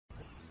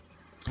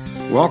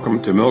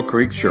Welcome to Mill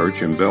Creek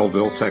Church in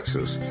Belleville,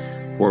 Texas,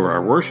 where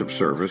our worship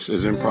service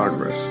is in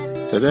progress.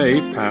 Today,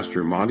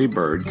 Pastor Monty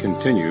Bird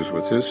continues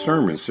with his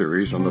sermon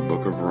series on the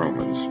book of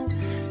Romans.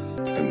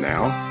 And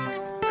now,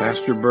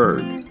 Pastor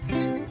Bird.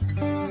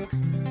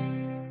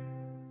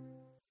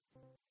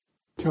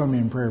 Join me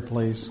in prayer,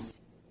 please.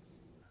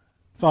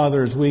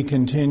 Father, as we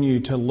continue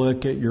to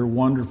look at your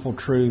wonderful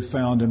truth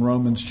found in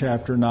Romans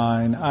chapter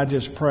 9, I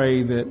just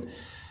pray that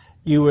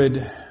you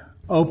would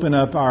open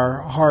up our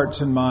hearts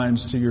and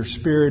minds to your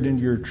Spirit and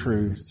your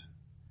truth.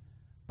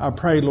 I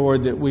pray,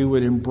 Lord, that we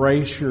would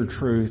embrace your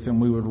truth and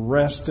we would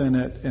rest in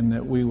it and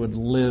that we would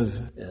live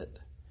it.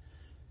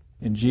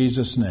 In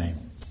Jesus'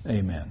 name,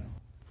 amen.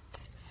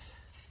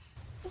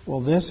 Well,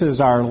 this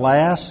is our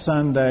last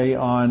Sunday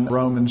on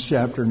Romans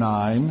chapter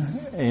 9,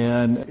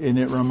 and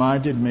it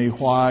reminded me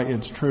why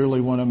it's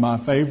truly one of my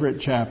favorite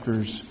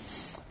chapters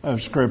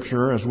of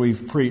Scripture as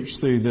we've preached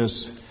through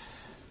this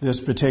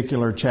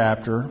particular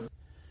chapter.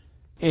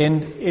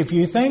 And if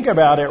you think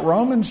about it,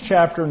 Romans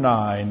chapter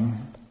 9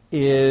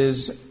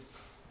 is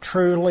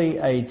truly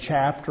a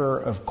chapter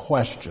of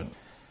question.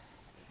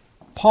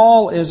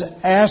 Paul is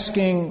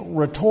asking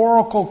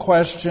rhetorical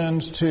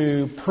questions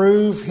to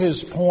prove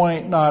his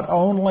point not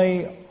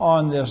only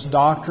on this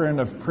doctrine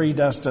of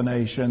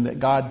predestination that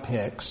God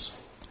picks,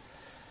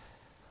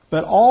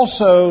 but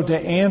also to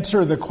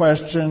answer the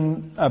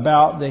question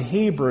about the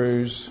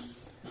Hebrews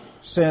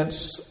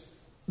since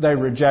they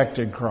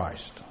rejected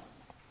Christ.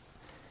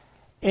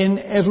 And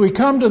as we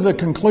come to the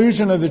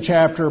conclusion of the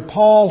chapter,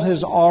 Paul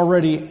has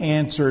already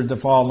answered the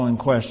following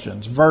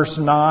questions. Verse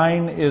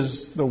 9,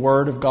 is the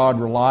Word of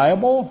God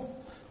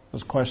reliable?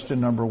 Was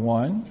question number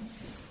 1.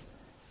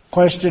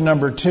 Question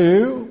number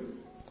 2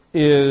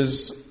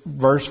 is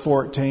verse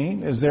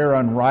 14. Is there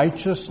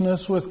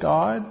unrighteousness with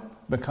God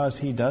because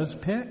He does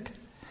pick?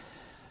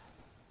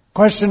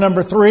 Question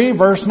number 3,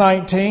 verse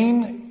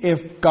 19.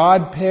 If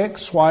God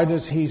picks, why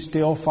does He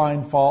still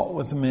find fault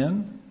with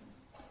men?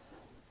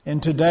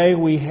 And today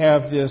we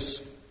have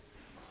this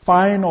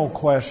final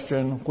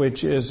question,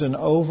 which is an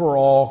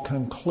overall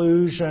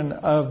conclusion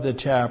of the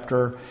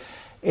chapter.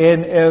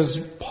 And as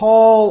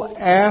Paul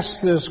asks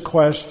this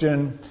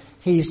question,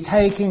 he's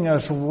taking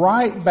us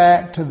right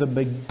back to the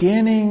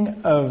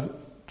beginning of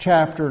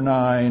chapter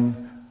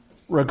 9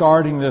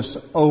 regarding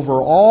this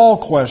overall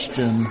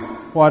question,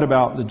 what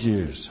about the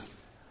Jews?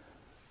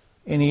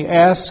 And he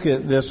asks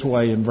it this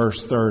way in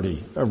verse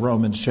 30 of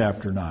Romans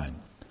chapter 9.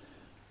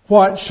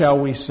 What shall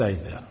we say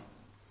then?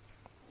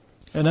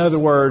 In other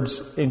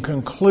words, in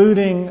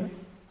concluding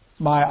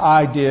my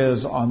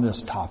ideas on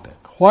this topic,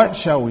 what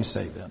shall we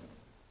say then?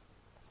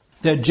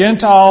 That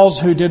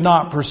Gentiles who did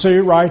not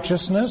pursue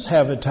righteousness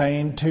have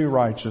attained to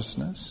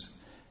righteousness,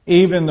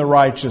 even the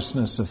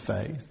righteousness of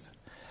faith.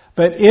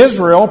 But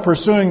Israel,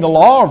 pursuing the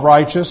law of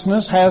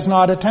righteousness, has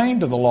not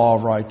attained to the law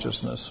of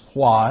righteousness.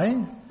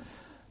 Why?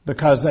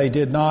 Because they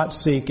did not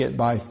seek it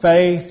by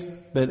faith,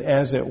 but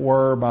as it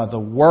were by the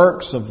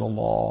works of the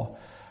law.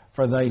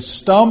 For they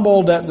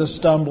stumbled at the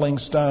stumbling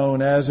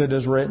stone, as it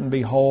is written,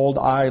 Behold,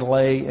 I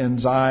lay in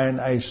Zion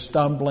a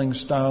stumbling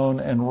stone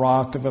and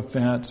rock of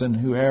offense, and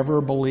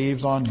whoever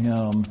believes on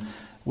him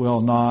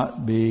will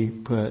not be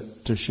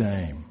put to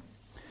shame.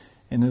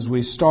 And as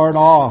we start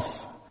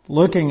off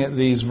looking at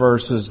these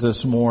verses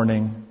this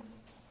morning,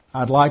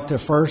 I'd like to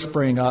first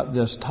bring up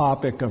this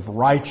topic of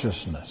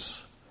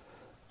righteousness,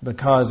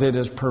 because it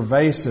is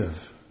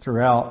pervasive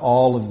throughout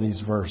all of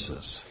these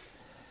verses.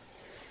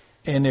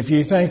 And if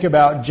you think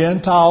about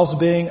Gentiles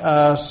being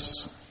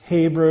us,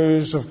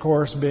 Hebrews, of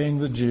course, being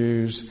the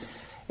Jews,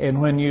 and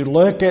when you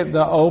look at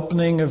the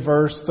opening of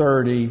verse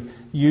 30,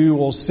 you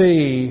will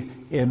see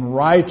in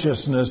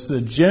righteousness the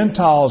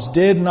Gentiles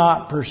did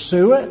not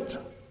pursue it,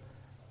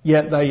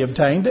 yet they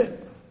obtained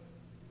it.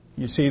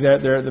 You see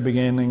that there at the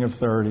beginning of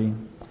 30.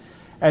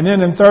 And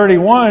then in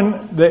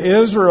 31, the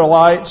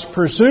Israelites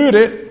pursued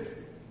it,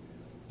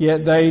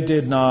 yet they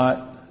did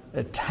not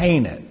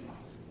attain it.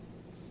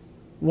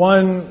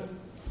 One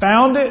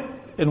found it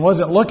and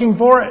wasn't looking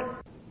for it.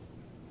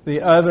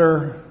 The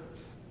other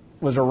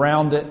was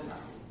around it,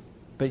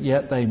 but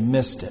yet they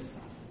missed it.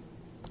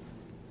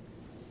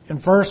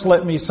 And first,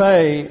 let me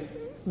say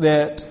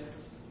that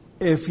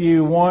if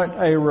you want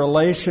a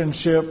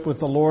relationship with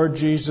the Lord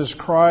Jesus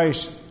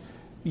Christ,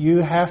 you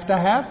have to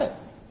have it.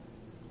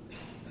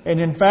 And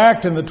in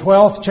fact, in the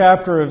 12th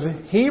chapter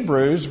of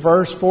Hebrews,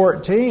 verse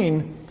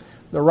 14,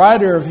 the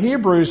writer of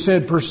Hebrews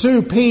said,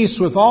 Pursue peace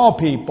with all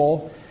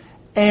people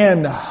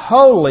and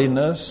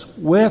holiness,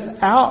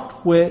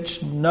 without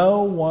which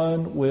no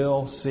one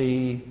will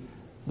see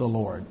the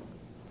Lord.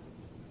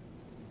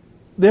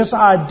 This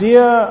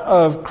idea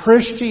of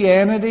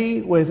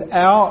Christianity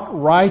without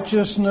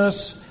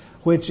righteousness,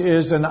 which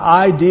is an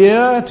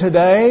idea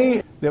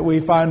today that we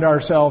find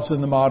ourselves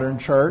in the modern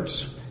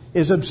church,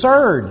 is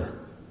absurd.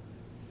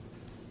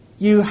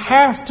 You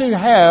have to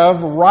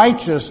have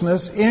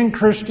righteousness in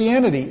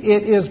Christianity.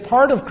 It is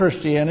part of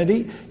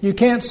Christianity. You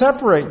can't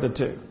separate the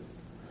two.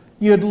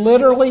 You'd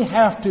literally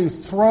have to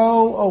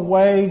throw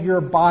away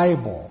your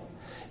Bible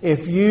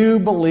if you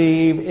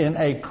believe in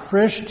a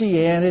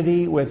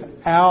Christianity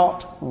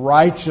without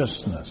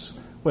righteousness,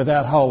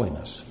 without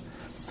holiness.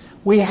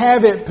 We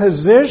have it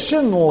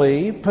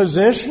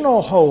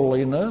positional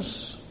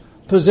holiness,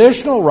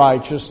 positional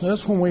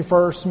righteousness when we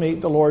first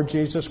meet the Lord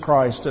Jesus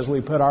Christ as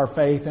we put our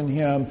faith in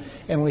Him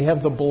and we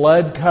have the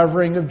blood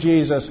covering of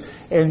Jesus.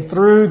 And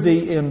through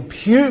the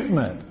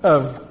imputement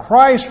of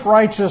Christ's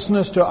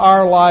righteousness to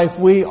our life,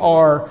 we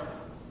are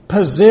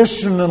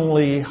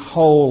positionally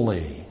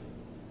holy,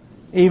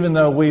 even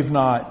though we've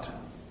not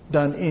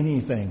done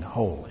anything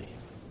holy.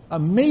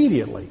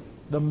 Immediately,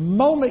 the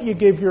moment you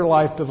give your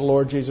life to the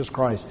Lord Jesus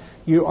Christ,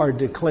 you are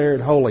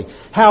declared holy.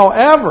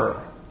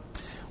 However,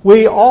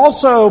 we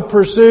also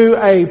pursue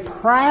a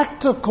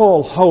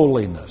practical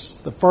holiness.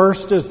 The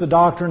first is the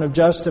doctrine of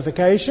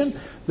justification.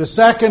 The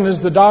second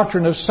is the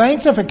doctrine of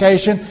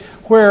sanctification,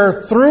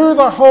 where through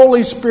the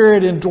Holy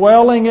Spirit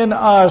indwelling in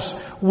us,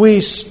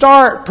 we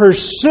start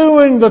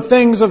pursuing the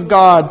things of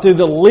God through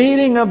the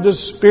leading of the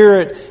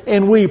Spirit,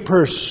 and we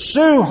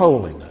pursue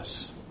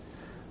holiness.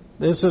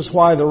 This is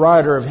why the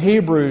writer of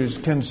Hebrews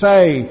can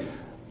say,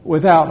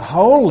 without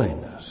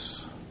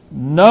holiness,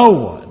 no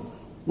one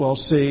will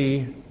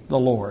see the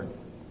Lord.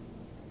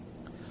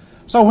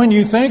 So when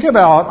you think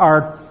about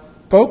our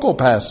focal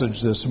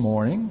passage this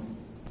morning,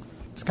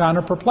 it's kind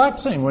of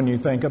perplexing when you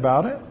think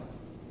about it.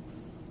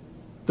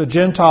 The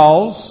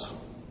Gentiles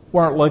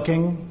weren't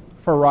looking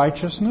for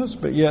righteousness,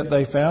 but yet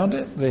they found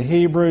it. The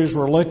Hebrews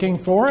were looking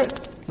for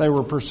it. They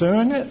were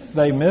pursuing it.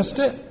 They missed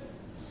it.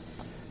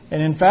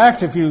 And in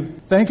fact, if you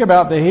think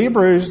about the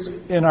Hebrews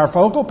in our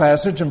focal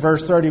passage in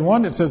verse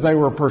 31, it says they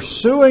were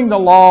pursuing the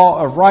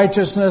law of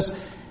righteousness.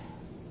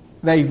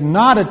 They've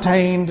not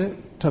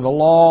attained to the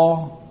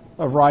law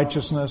of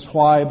righteousness.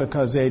 Why?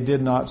 Because they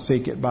did not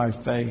seek it by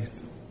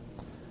faith,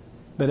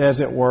 but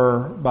as it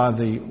were, by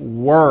the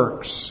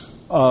works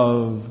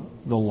of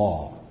the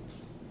law.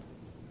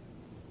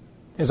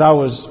 As I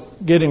was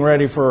getting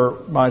ready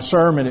for my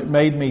sermon, it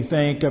made me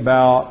think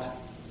about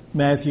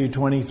Matthew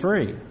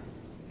 23,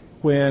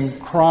 when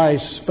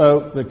Christ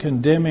spoke the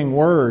condemning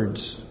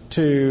words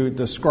to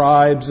the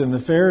scribes and the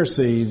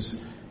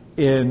Pharisees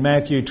in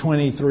Matthew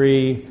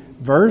 23,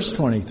 verse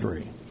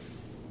 23.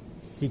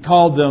 He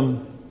called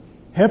them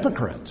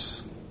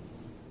hypocrites.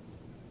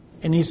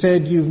 And He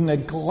said, you've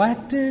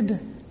neglected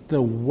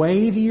the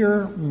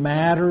weightier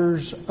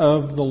matters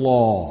of the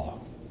law,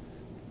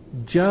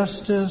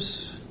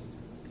 justice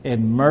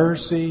and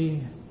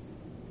mercy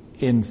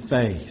in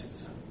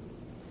faith.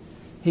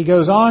 He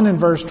goes on in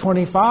verse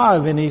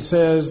 25 and he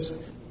says,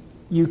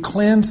 you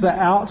cleanse the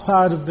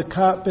outside of the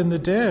cup and the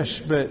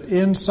dish, but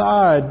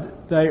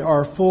inside they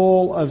are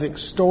full of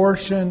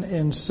extortion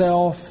and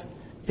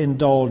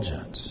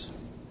self-indulgence.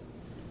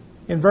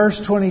 In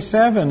verse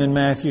 27 in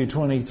Matthew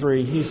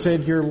 23, He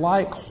said, you're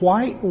like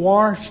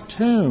whitewashed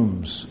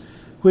tombs,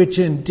 which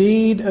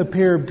indeed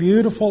appear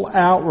beautiful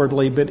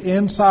outwardly, but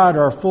inside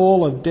are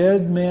full of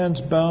dead men's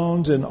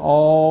bones and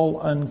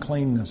all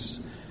uncleanness.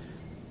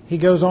 He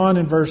goes on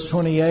in verse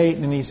 28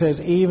 and he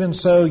says, even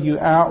so you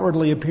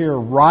outwardly appear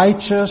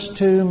righteous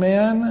to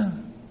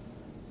men,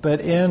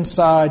 but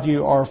inside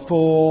you are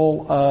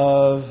full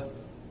of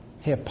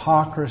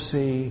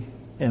hypocrisy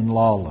and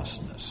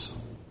lawlessness.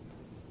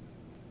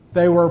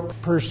 They were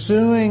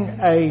pursuing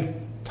a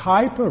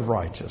type of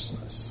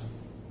righteousness,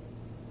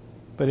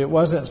 but it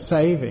wasn't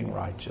saving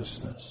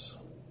righteousness.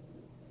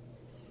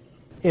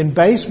 In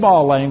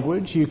baseball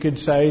language, you could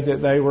say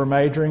that they were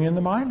majoring in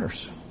the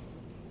minors.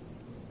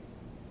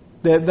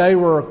 That they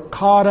were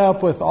caught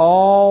up with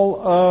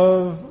all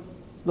of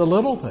the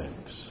little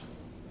things.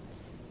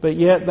 But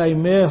yet they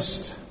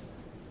missed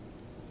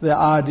the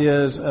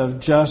ideas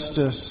of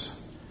justice,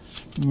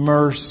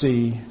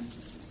 mercy,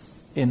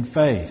 and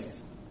faith.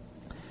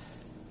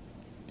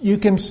 You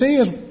can see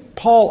as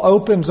Paul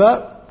opens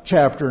up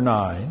chapter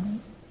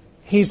 9,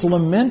 he's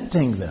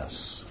lamenting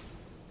this.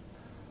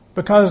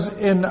 Because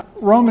in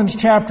Romans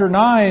chapter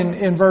 9,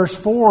 in verse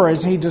 4,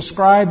 as he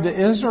described the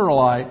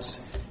Israelites,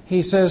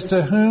 he says,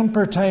 to whom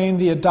pertain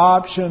the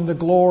adoption, the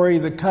glory,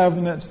 the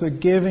covenants, the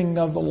giving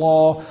of the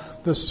law,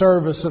 the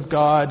service of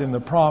God, and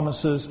the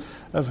promises,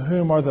 of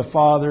whom are the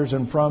fathers,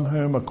 and from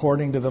whom,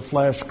 according to the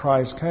flesh,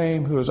 Christ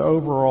came, who is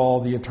over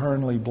all, the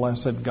eternally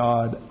blessed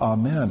God.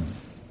 Amen.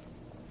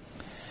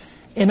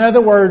 In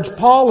other words,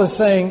 Paul is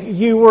saying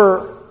you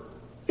were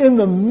in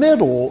the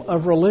middle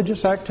of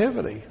religious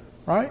activity,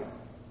 right?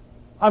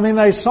 I mean,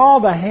 they saw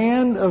the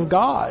hand of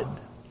God.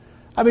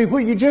 I mean,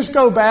 when you just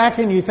go back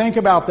and you think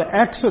about the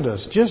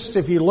Exodus, just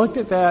if you looked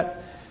at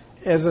that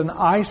as an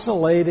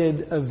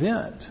isolated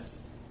event,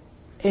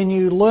 and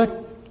you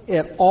look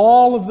at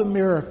all of the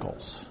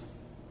miracles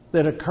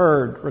that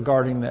occurred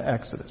regarding the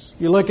Exodus.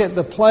 You look at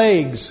the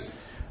plagues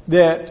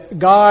that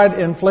God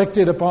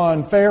inflicted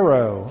upon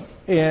Pharaoh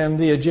and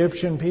the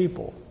Egyptian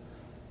people.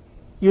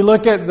 You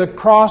look at the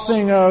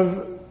crossing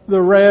of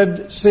the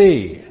Red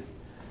Sea.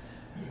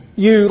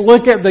 You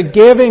look at the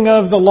giving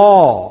of the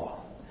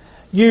law.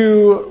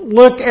 You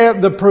look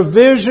at the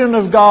provision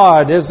of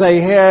God as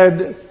they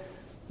had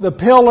the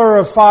pillar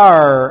of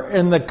fire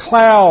and the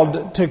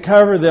cloud to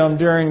cover them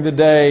during the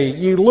day.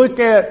 You look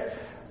at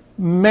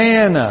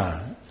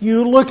manna.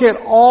 You look at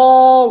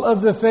all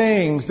of the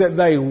things that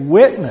they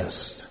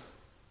witnessed,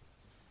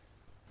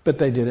 but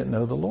they didn't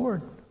know the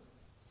Lord.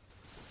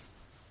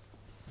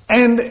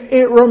 And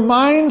it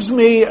reminds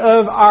me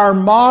of our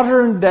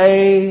modern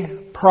day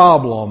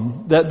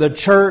problem that the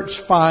church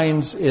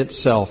finds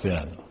itself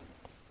in.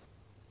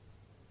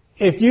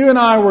 If you and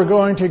I were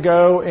going to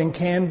go and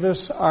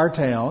canvass our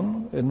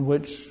town, in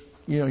which,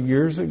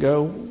 years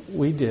ago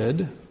we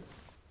did,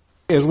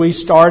 as we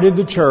started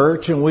the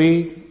church and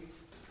we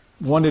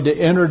wanted to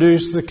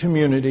introduce the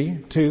community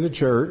to the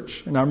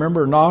church, and I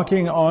remember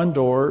knocking on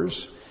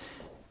doors,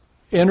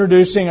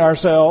 introducing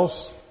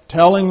ourselves,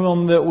 telling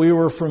them that we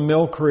were from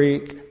Mill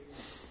Creek,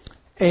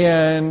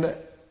 and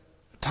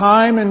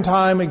time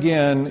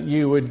again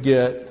you would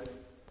get,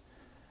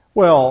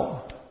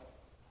 well,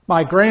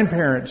 my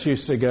grandparents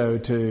used to go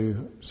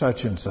to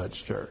such and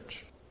such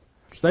church.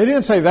 They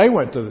didn't say they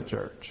went to the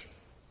church.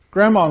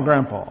 Grandma and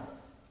Grandpa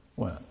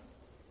went.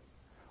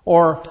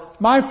 Or,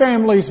 my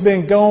family's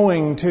been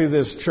going to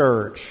this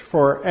church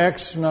for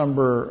X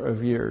number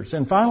of years.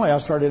 And finally I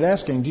started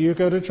asking, do you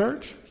go to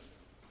church?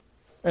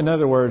 In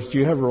other words, do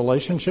you have a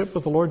relationship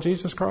with the Lord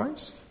Jesus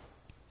Christ?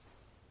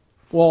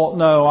 Well,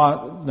 no,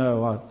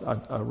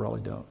 I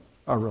really don't.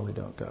 I really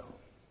don't go.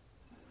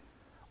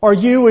 Or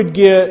you would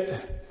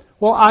get,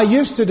 well, I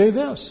used to do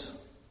this.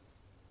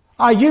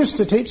 I used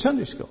to teach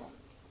Sunday school.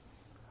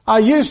 I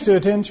used to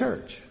attend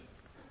church.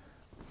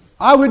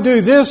 I would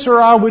do this or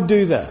I would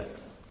do that.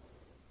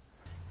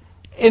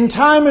 And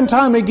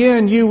time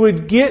again, you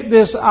would get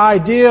this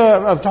idea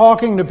of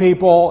talking to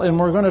people, and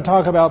we're going to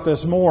talk about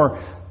this more,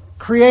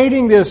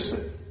 creating this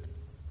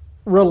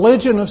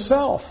religion of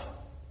self.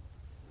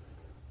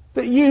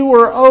 That you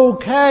were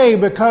okay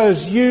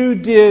because you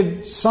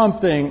did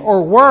something,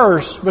 or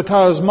worse,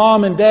 because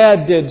mom and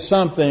dad did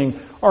something,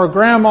 or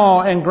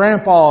grandma and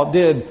grandpa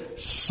did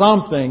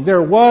something.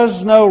 There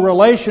was no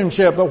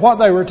relationship, but what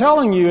they were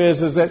telling you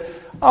is that,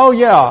 oh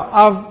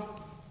yeah,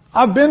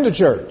 I've been to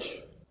church.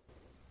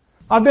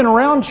 I've been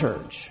around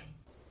church.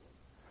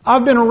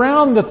 I've been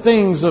around the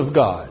things of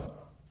God.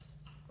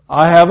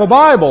 I have a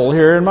Bible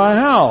here in my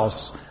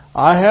house.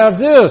 I have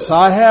this,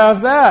 I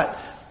have that.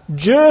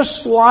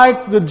 Just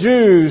like the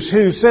Jews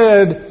who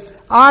said,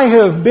 I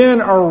have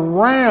been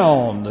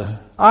around,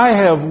 I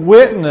have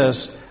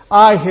witnessed,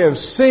 I have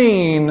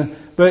seen,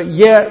 but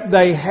yet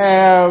they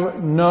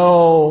have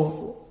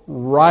no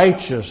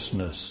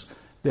righteousness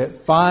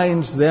that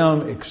finds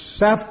them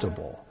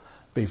acceptable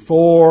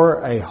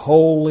before a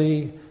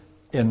holy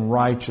and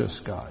righteous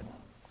God.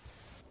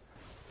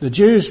 The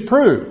Jews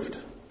proved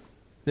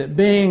that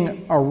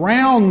being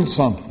around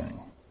something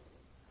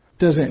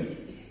doesn't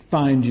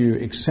find you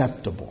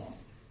acceptable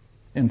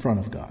in front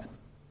of God.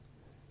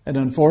 And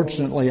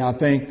unfortunately, I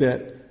think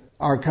that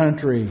our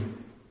country,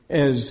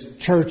 as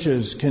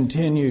churches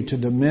continue to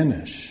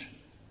diminish,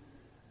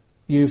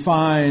 you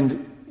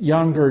find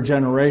younger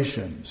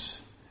generations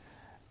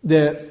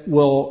that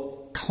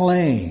will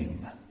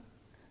claim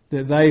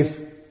that they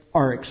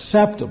are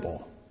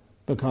acceptable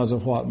because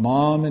of what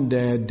mom and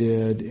dad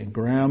did and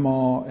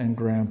grandma and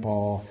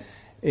grandpa.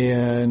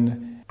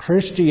 And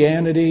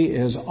Christianity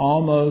is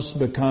almost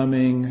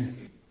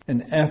becoming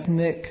an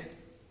ethnic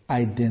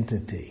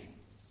identity.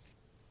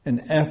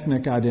 An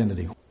ethnic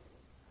identity.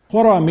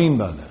 What do I mean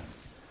by that?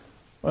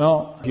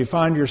 Well, if you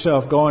find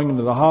yourself going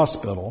into the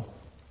hospital,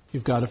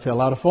 you've got to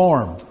fill out a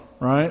form,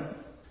 right?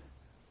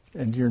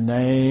 And your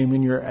name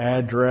and your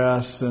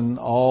address and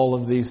all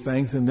of these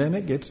things. And then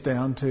it gets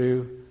down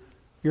to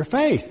your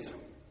faith.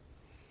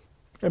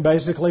 And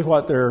basically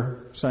what they're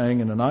saying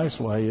in a nice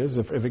way is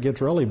if it gets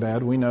really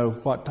bad, we know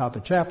what type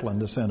of chaplain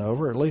to send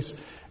over, or at least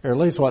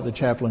what the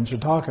chaplain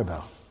should talk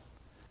about.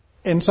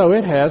 And so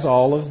it has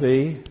all of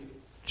the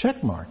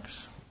check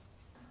marks.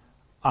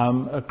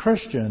 I'm a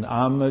Christian,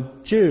 I'm a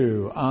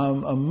Jew,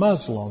 I'm a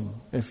Muslim,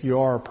 if you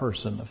are a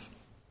person of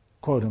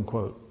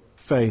quote-unquote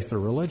faith or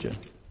religion.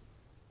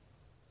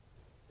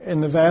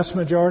 And the vast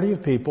majority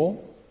of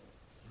people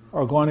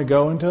are going to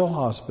go into a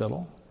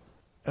hospital,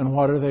 and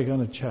what are they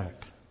going to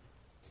check?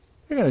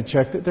 They're going to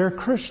check that they're a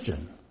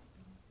Christian.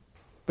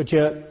 But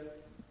yet,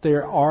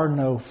 there are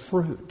no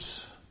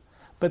fruits.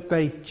 But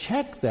they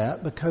check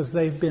that because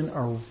they've been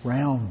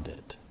around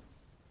it.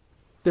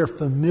 They're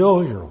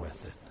familiar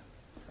with it.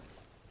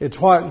 It's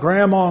what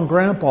Grandma and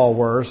Grandpa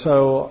were,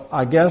 so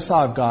I guess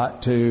I've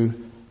got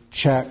to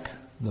check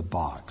the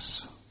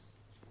box.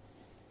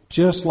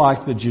 Just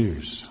like the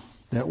Jews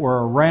that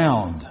were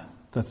around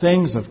the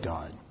things of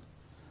God,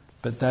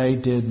 but they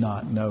did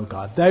not know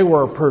God. They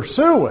were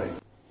pursuing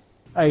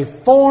a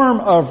form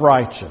of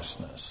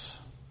righteousness,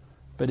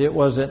 but it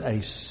wasn't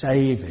a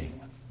saving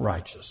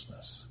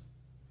righteousness.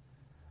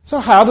 So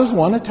how does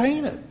one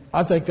attain it?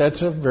 I think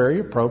that's a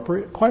very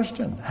appropriate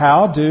question.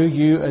 How do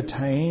you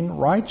attain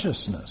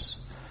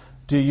righteousness?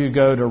 Do you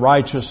go to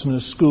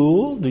righteousness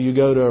school? Do you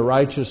go to a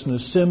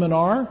righteousness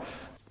seminar?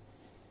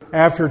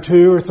 after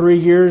 2 or 3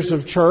 years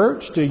of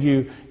church, do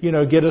you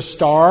get a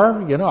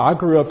star? I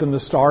grew up in the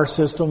star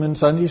system in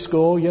Sunday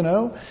school,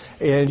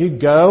 and you'd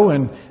go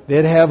and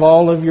they'd have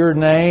all of your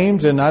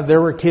names. And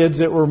there were kids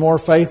that were more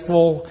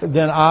faithful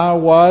than I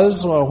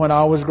was when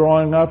I was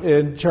growing up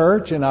in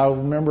church. And I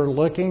remember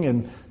looking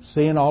and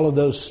seeing all of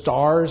those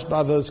stars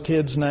by those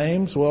kids'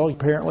 names. Well,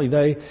 apparently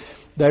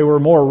they were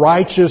more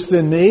righteous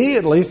than me.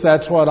 At least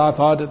that's what I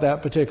thought at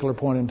that particular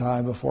point in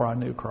time before I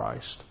knew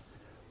Christ.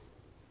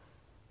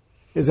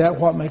 Is that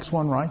what makes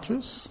one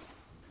righteous?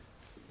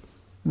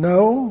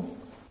 No.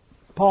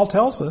 Paul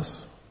tells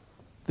us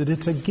that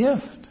it's a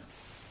gift.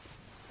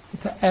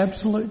 It's an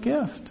absolute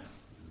gift.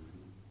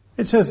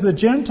 It says the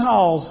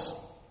Gentiles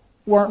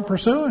weren't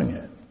pursuing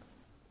it,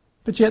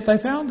 but yet they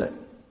found it.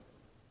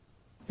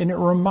 And it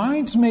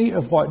reminds me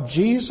of what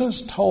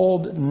Jesus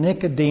told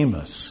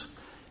Nicodemus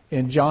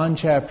in John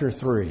chapter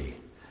 3,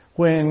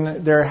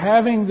 when they're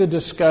having the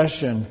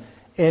discussion,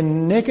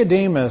 and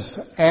Nicodemus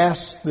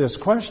asks this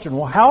question,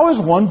 well, how is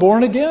one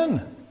born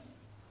again?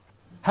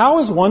 How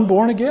is one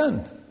born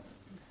again?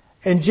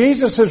 And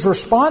Jesus'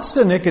 response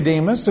to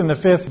Nicodemus in the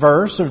 5th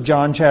verse of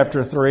John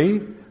chapter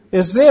 3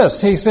 is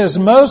this. He says,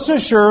 most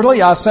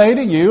assuredly I say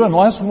to you,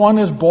 unless one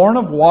is born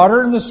of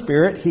water and the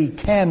Spirit, he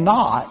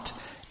cannot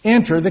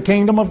enter the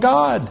kingdom of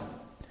God.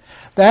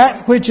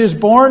 That which is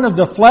born of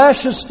the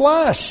flesh is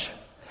flesh,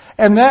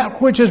 and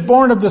that which is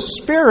born of the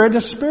Spirit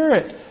is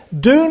spirit.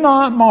 Do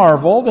not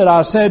marvel that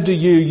I said to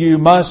you, you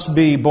must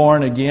be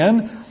born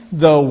again.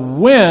 The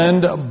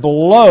wind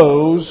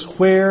blows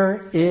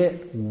where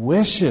it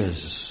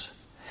wishes,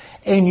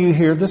 and you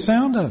hear the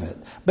sound of it,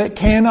 but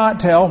cannot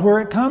tell where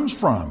it comes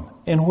from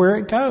and where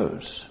it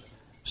goes.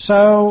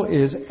 So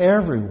is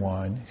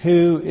everyone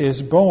who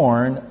is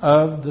born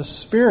of the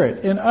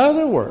Spirit. In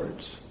other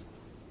words,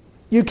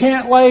 you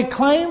can't lay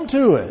claim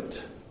to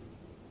it.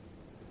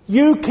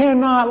 You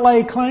cannot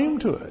lay claim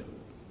to it.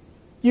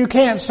 You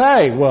can't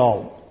say,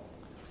 well,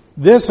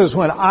 this is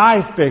when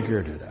I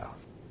figured it out.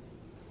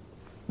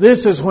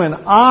 This is when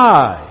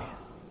I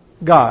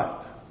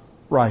got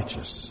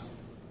righteous.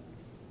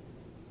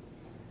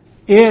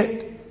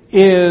 It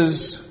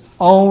is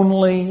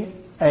only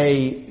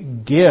a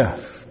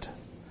gift.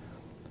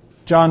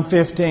 John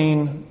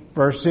 15,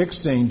 verse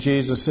 16,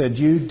 Jesus said,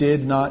 you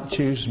did not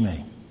choose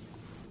me.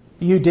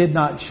 You did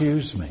not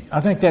choose me.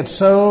 I think that's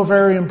so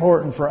very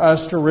important for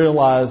us to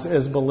realize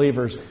as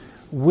believers.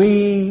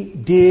 We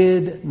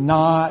did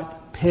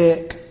not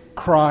pick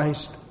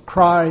Christ.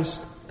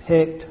 Christ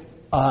picked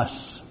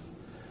us.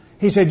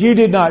 He said, you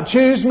did not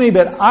choose me,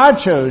 but I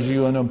chose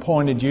you and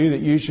appointed you that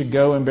you should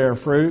go and bear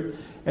fruit,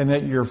 and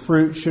that your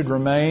fruit should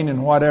remain,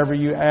 and whatever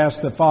you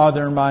ask the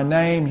Father in my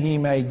name, He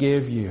may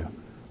give you.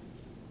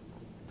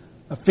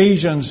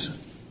 Ephesians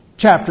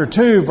chapter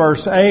 2,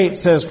 verse 8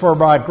 says, for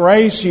by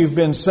grace you've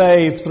been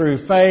saved through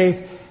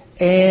faith,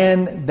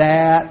 and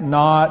that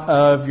not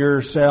of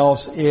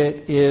yourselves,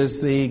 it is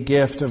the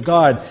gift of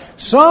God.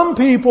 Some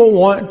people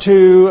want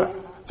to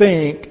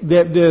think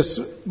that this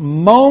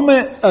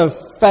moment of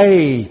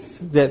faith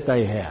that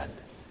they had,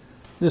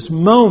 this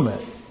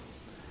moment,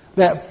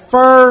 that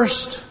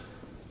first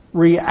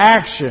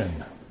reaction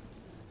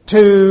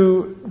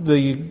to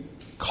the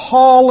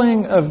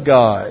calling of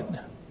God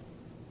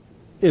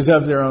is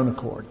of their own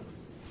accord,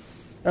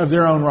 of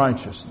their own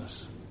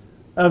righteousness,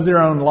 of their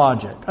own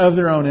logic, of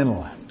their own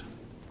intellect.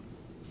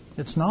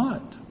 It's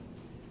not.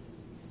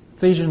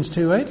 Ephesians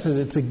 2:8 says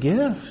it's a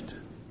gift.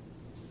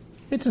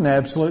 It's an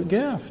absolute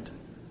gift.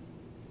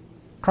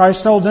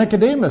 Christ told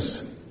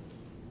Nicodemus,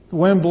 the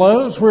wind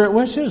blows where it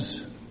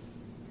wishes.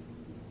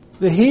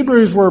 The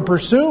Hebrews were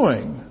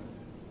pursuing,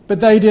 but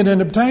they didn't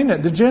obtain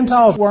it. The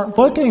Gentiles weren't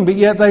looking, but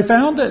yet they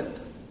found it.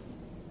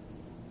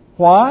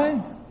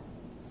 Why?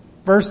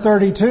 Verse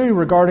 32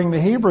 regarding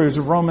the Hebrews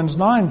of Romans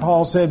 9,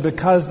 Paul said,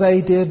 because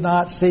they did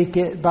not seek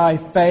it by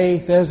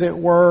faith, as it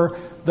were,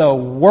 the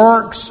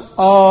works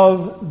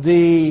of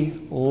the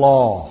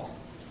law.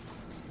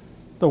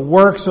 The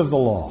works of the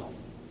law.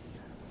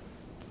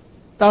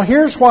 Now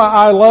here's why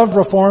I love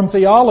Reformed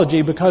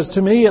theology, because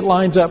to me it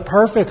lines up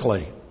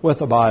perfectly with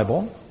the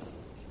Bible.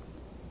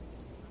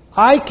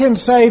 I can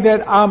say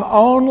that I'm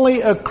only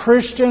a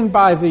Christian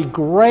by the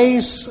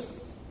grace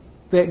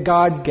that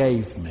God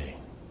gave me.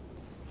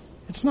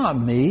 It's not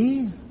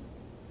me.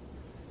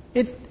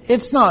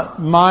 It's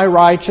not my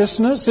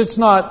righteousness. It's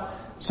not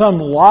some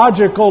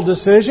logical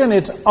decision.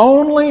 It's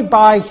only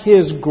by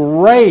His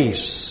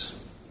grace.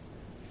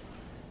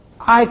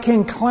 I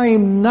can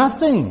claim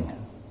nothing.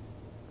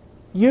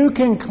 You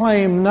can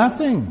claim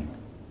nothing.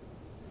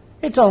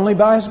 It's only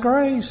by His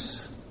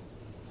grace.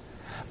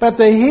 But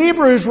the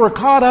Hebrews were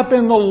caught up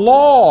in the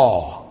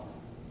law.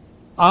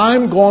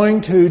 I'm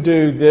going to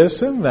do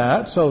this and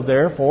that, so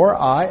therefore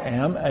I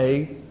am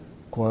a,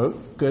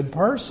 quote, good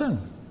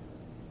person.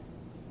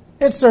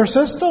 It's their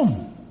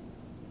system.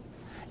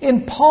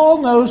 And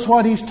Paul knows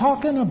what he's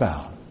talking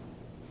about.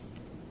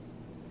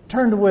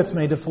 Turn with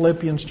me to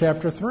Philippians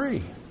chapter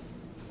 3.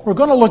 We're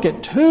going to look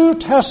at two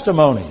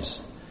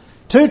testimonies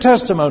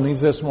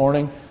this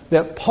morning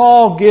that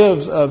Paul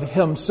gives of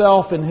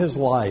himself and his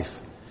life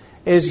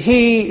as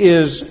he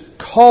is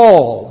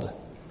called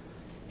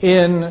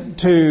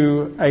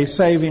into a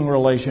saving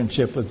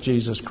relationship with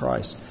Jesus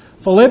Christ.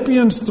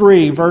 Philippians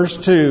 3, verse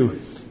 2,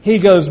 he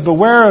goes,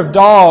 "Beware of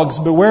dogs,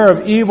 beware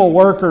of evil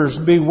workers,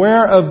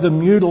 beware of the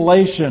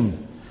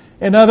mutilation."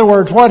 In other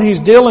words, what he's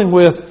dealing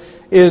with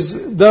is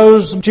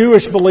those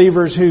Jewish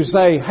believers who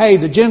say, hey,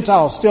 the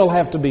Gentiles still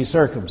have to be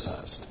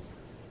circumcised.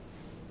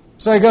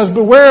 So he goes,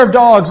 beware of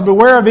dogs,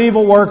 beware of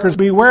evil workers,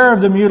 beware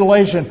of the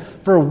mutilation,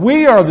 for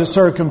we are the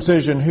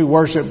circumcision who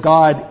worship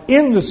God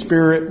in the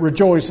Spirit,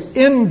 rejoice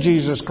in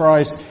Jesus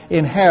Christ,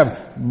 and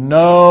have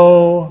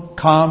no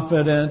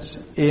confidence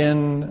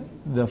in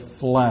the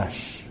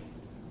flesh.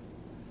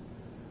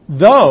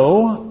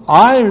 Though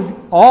I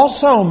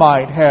also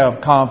might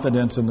have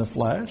confidence in the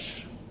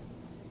flesh.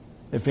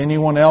 If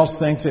anyone else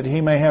thinks that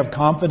he may have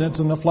confidence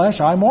in the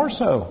flesh, I more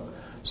so.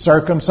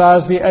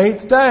 Circumcised the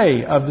 8th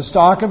day, of the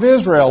stock of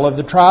Israel, of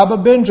the tribe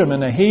of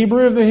Benjamin, a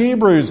Hebrew of the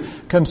Hebrews,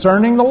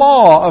 concerning the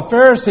law, a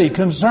Pharisee,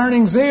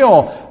 concerning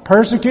zeal,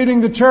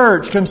 persecuting the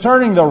church,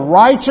 concerning the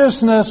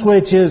righteousness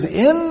which is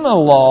in the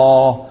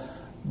law,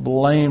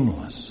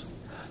 blameless.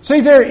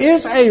 See, there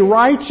is a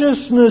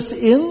righteousness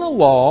in the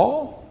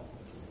law.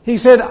 He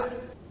said,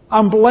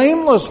 I'm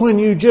blameless when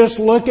you just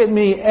look at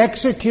me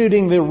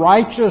executing the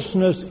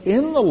righteousness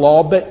in the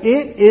law, but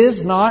it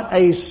is not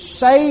a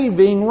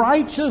saving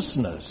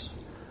righteousness.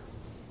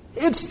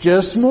 It's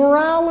just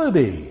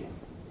morality.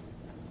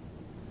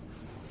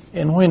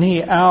 And when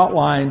he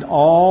outlined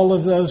all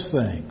of those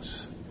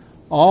things,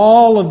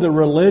 all of the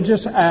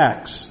religious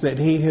acts that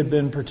he had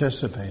been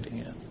participating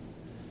in,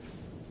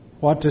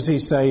 what does he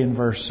say in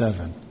verse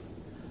 7?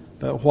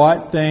 But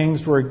what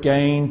things were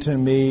gained to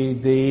me,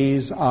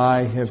 these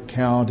I have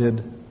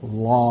counted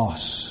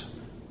loss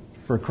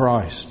for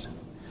Christ.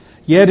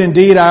 Yet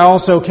indeed I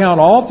also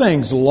count all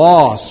things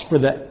loss for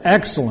the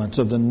excellence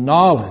of the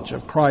knowledge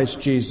of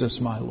Christ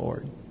Jesus my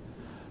Lord,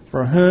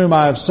 for whom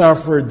I have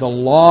suffered the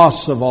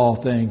loss of all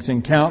things,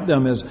 and count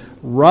them as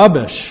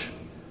rubbish,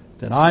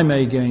 that I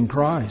may gain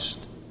Christ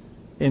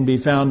and be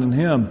found in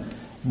Him,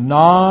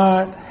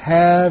 not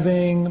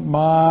having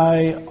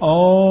my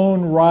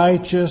own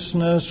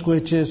righteousness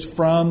which is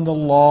from the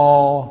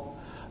law,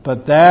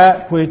 but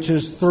that which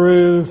is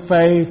through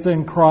faith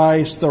in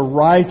Christ, the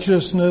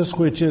righteousness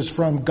which is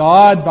from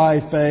God by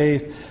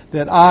faith,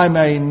 that I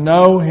may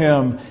know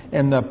Him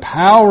and the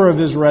power of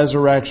His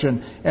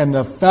resurrection and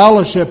the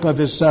fellowship of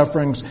His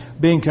sufferings,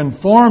 being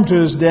conformed to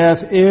His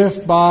death,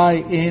 if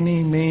by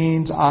any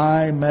means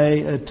I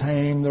may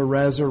attain the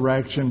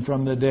resurrection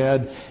from the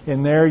dead.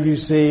 And there you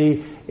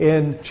see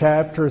in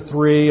chapter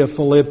 3 of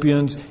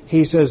Philippians,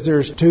 he says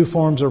there's two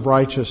forms of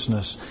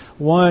righteousness.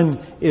 One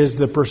is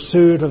the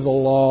pursuit of the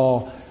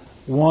law.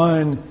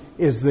 One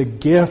is the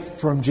gift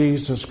from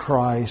Jesus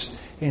Christ.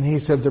 And he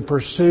said the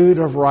pursuit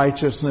of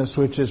righteousness,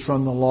 which is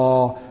from the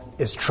law,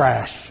 is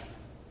trash.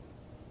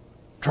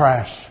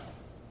 Trash.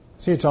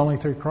 See, it's only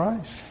through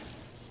Christ.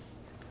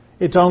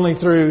 It's only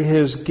through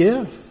His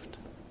gift.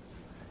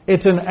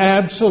 It's an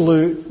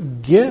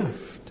absolute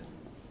gift.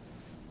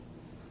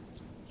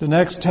 The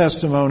next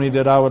testimony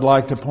that I would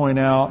like to point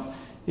out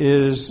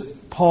is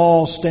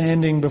Paul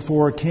standing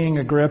before King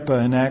Agrippa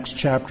in Acts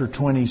chapter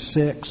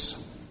 26.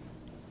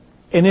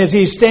 And as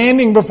he's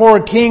standing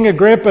before King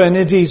Agrippa and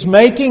as he's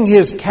making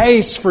his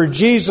case for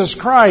Jesus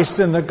Christ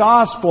and the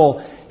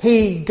gospel,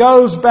 he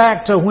goes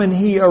back to when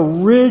he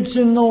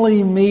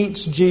originally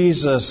meets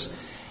Jesus.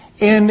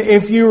 And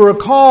if you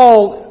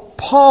recall,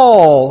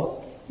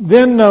 Paul,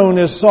 then known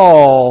as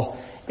Saul,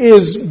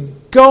 is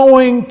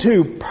going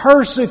to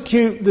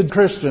persecute the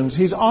Christians.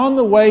 He's on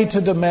the way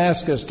to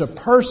Damascus to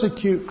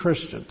persecute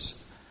Christians.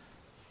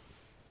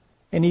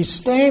 And he's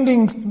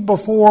standing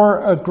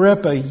before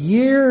Agrippa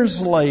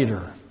years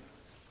later.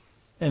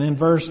 And in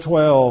verse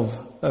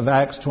 12 of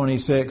Acts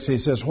 26, he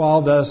says,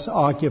 while thus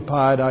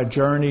occupied, I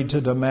journeyed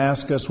to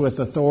Damascus with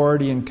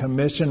authority and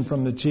commission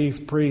from the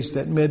chief priest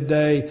at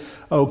midday.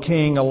 O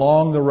king,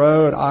 along the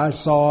road I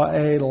saw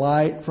a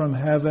light from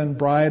heaven,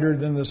 brighter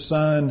than the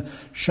sun,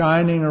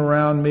 shining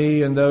around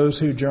me and those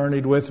who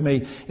journeyed with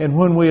me. And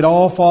when we had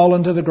all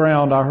fallen to the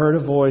ground, I heard a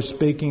voice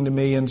speaking to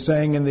me and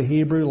saying in the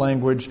Hebrew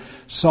language,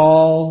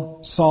 Saul,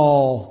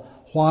 Saul,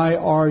 why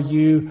are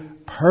you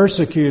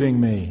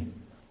persecuting me?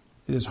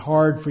 It is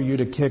hard for you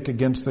to kick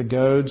against the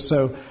goads.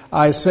 So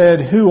I said,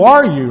 who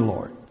are you,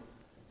 Lord?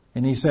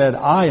 And he said,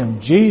 I am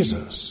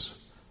Jesus,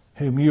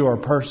 whom you are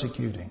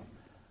persecuting.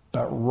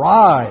 But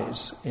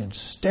rise and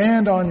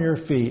stand on your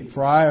feet,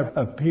 for I have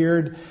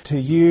appeared to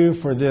you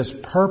for this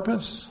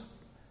purpose,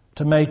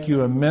 to make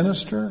you a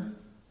minister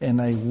and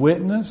a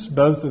witness,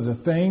 both of the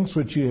things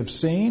which you have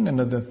seen and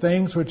of the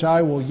things which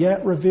I will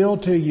yet reveal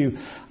to you.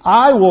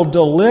 I will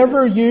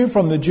deliver you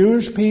from the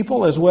Jewish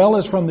people as well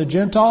as from the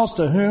Gentiles,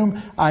 to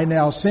whom I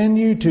now send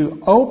you, to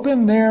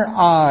open their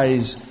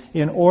eyes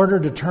in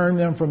order to turn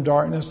them from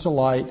darkness to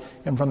light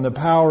and from the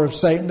power of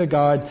Satan to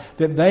God,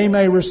 that they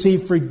may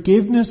receive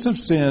forgiveness of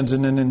sins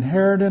and an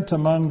inheritance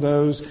among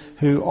those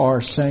who are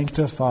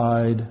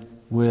sanctified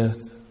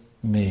with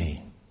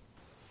me.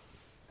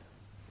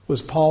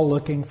 Was Paul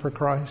looking for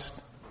Christ?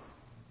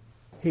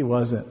 He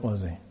wasn't,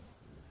 was he?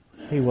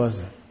 He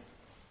wasn't.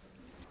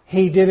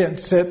 He didn't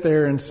sit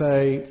there and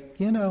say,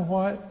 you know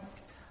what?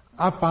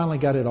 I finally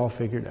got it all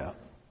figured out.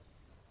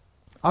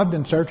 I've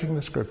been searching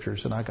the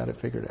Scriptures and I got it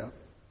figured out.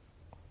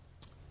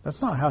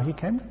 That's not how he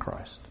came to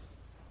Christ.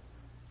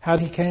 How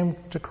he came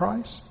to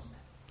Christ?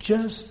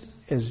 Just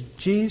as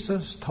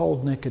Jesus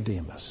told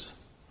Nicodemus,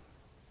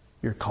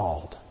 you're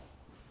called.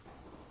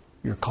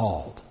 You're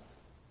called.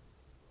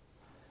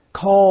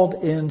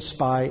 Called in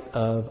spite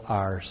of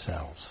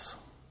ourselves.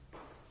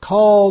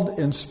 Called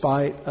in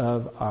spite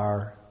of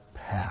our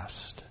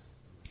past.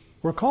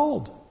 We're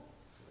called.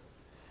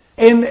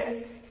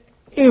 And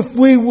if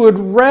we would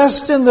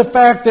rest in the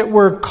fact that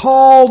we're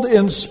called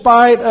in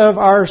spite of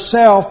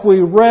ourselves,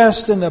 we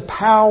rest in the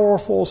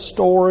powerful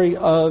story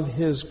of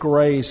His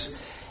grace.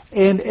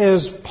 And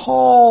as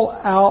Paul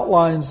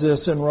outlines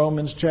this in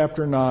Romans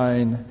chapter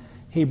 9,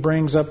 he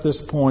brings up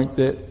this point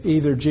that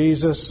either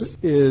Jesus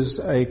is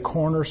a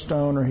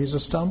cornerstone or He's a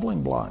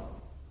stumbling block.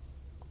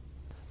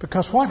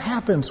 Because what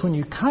happens when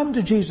you come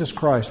to Jesus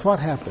Christ? What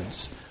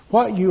happens?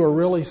 What you are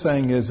really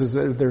saying is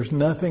that there's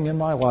nothing in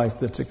my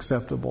life that's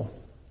acceptable.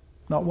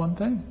 Not one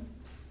thing.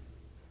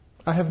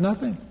 I have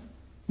nothing.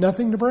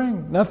 Nothing to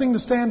bring. Nothing to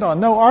stand on.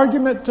 No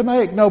argument to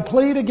make. No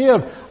plea to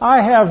give. I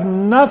have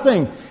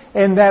nothing.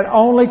 And that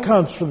only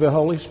comes from the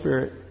Holy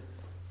Spirit.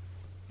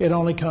 It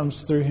only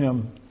comes through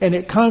Him. And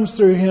it comes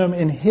through Him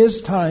in His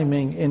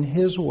timing, in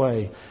His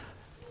way.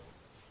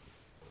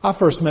 I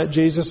first met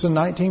Jesus in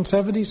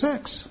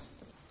 1976.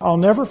 I'll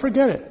never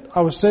forget it.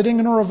 I was sitting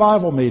in a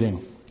revival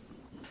meeting.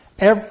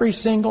 Every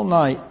single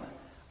night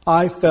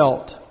I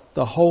felt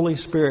the Holy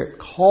Spirit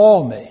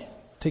call me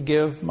to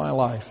give my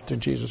life to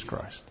Jesus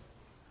Christ.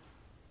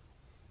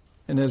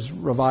 And as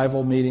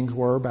revival meetings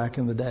were back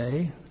in the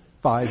day,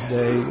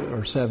 5-day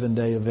or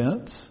 7-day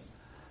events,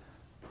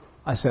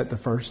 I sat the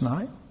first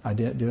night. I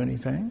didn't do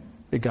anything.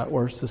 It got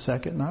worse the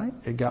second night.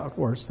 It got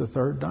worse the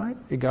third night.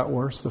 It got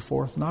worse the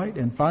fourth night.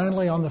 And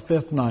finally on the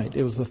fifth night,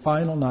 it was the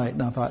final night.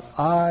 And I thought,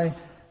 I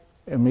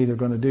am either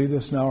going to do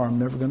this now or I'm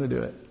never going to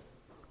do it.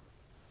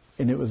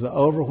 And it was the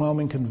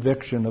overwhelming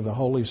conviction of the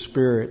Holy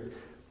Spirit.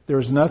 There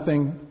was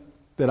nothing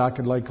that I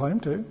could lay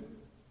claim to.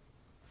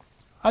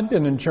 I'd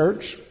been in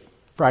church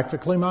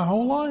practically my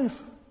whole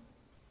life.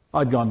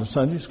 I'd gone to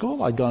Sunday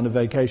school. I'd gone to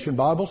vacation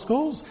Bible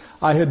schools.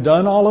 I had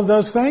done all of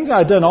those things.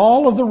 I'd done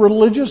all of the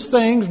religious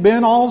things,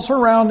 been all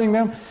surrounding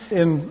them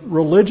in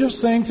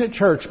religious things at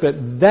church.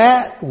 But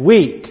that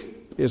week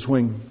is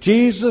when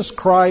Jesus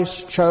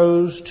Christ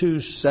chose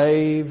to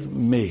save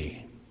me.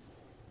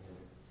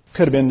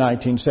 Could have been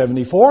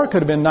 1974,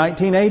 could have been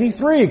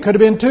 1983, could have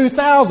been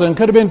 2000,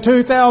 could have been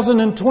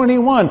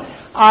 2021.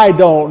 I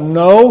don't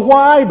know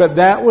why, but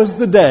that was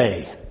the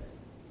day.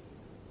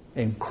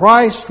 And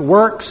Christ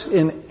works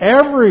in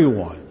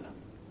everyone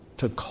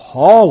to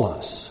call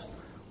us.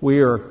 We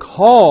are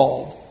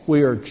called.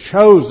 We are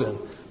chosen.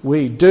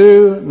 We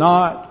do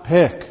not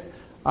pick.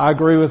 I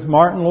agree with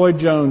Martin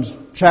Lloyd-Jones.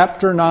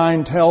 Chapter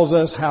 9 tells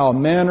us how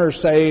men are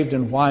saved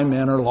and why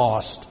men are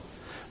lost.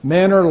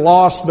 Men are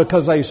lost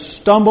because they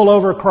stumble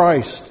over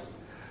Christ.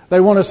 They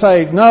want to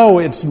say, no,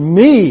 it's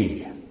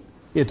me.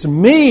 It's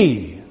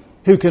me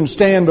who can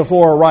stand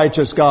before a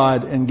righteous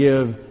God and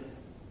give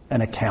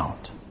an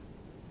account.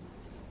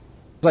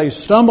 They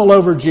stumble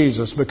over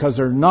Jesus because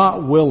they're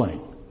not willing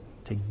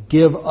to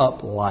give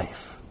up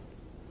life.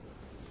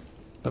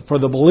 But for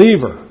the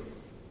believer,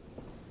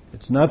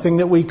 it's nothing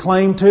that we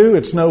claim to.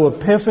 It's no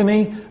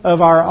epiphany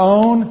of our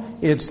own.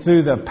 It's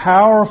through the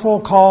powerful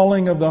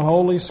calling of the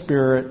Holy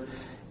Spirit.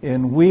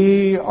 And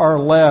we are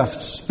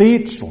left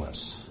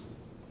speechless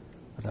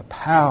with the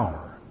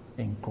power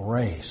and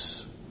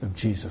grace of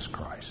Jesus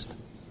Christ.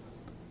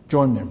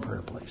 Join me in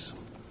prayer, please.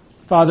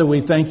 Father,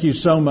 we thank you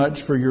so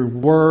much for your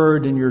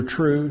word and your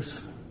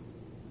truth.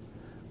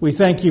 We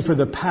thank you for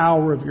the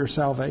power of your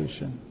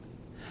salvation.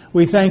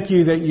 We thank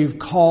you that you've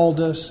called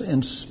us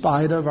in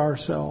spite of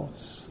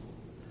ourselves.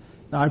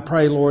 Now, I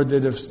pray, Lord,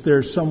 that if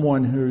there's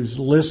someone who's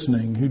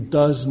listening who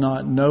does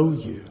not know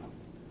you,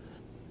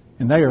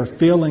 and they are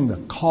feeling the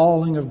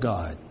calling of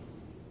God,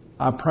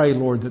 I pray,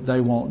 Lord, that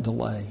they won't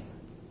delay,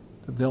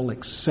 that they'll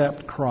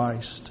accept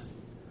Christ.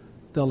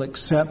 They'll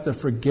accept the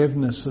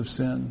forgiveness of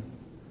sin.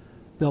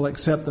 They'll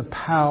accept the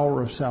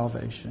power of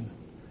salvation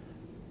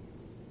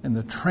and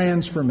the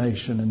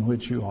transformation in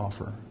which you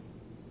offer.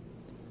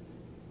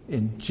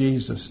 In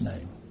Jesus'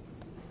 name,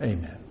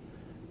 amen.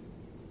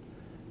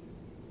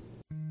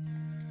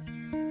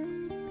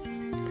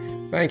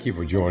 Thank you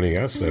for joining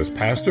us as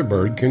Pastor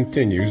Bird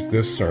continues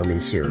this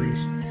sermon series.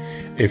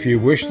 If you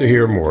wish to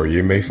hear more,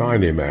 you may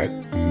find him at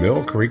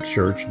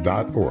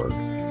millcreekchurch.org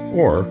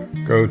or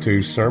go to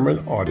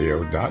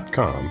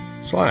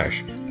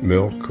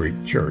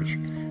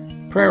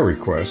sermonaudio.com/millcreekchurch. Prayer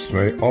requests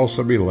may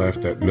also be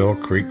left at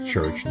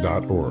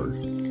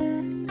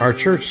millcreekchurch.org. Our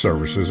church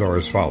services are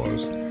as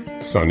follows.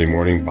 Sunday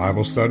morning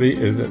Bible study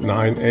is at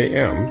 9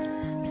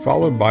 a.m.,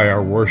 followed by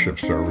our worship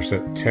service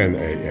at 10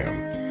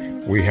 a.m.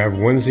 We have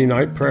Wednesday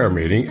night prayer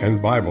meeting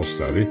and Bible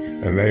study,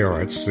 and they are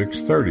at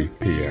 6:30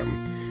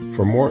 p.m.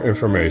 For more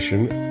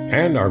information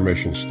and our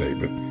mission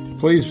statement,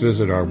 please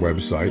visit our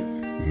website,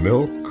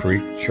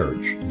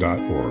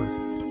 millcreekchurch.org.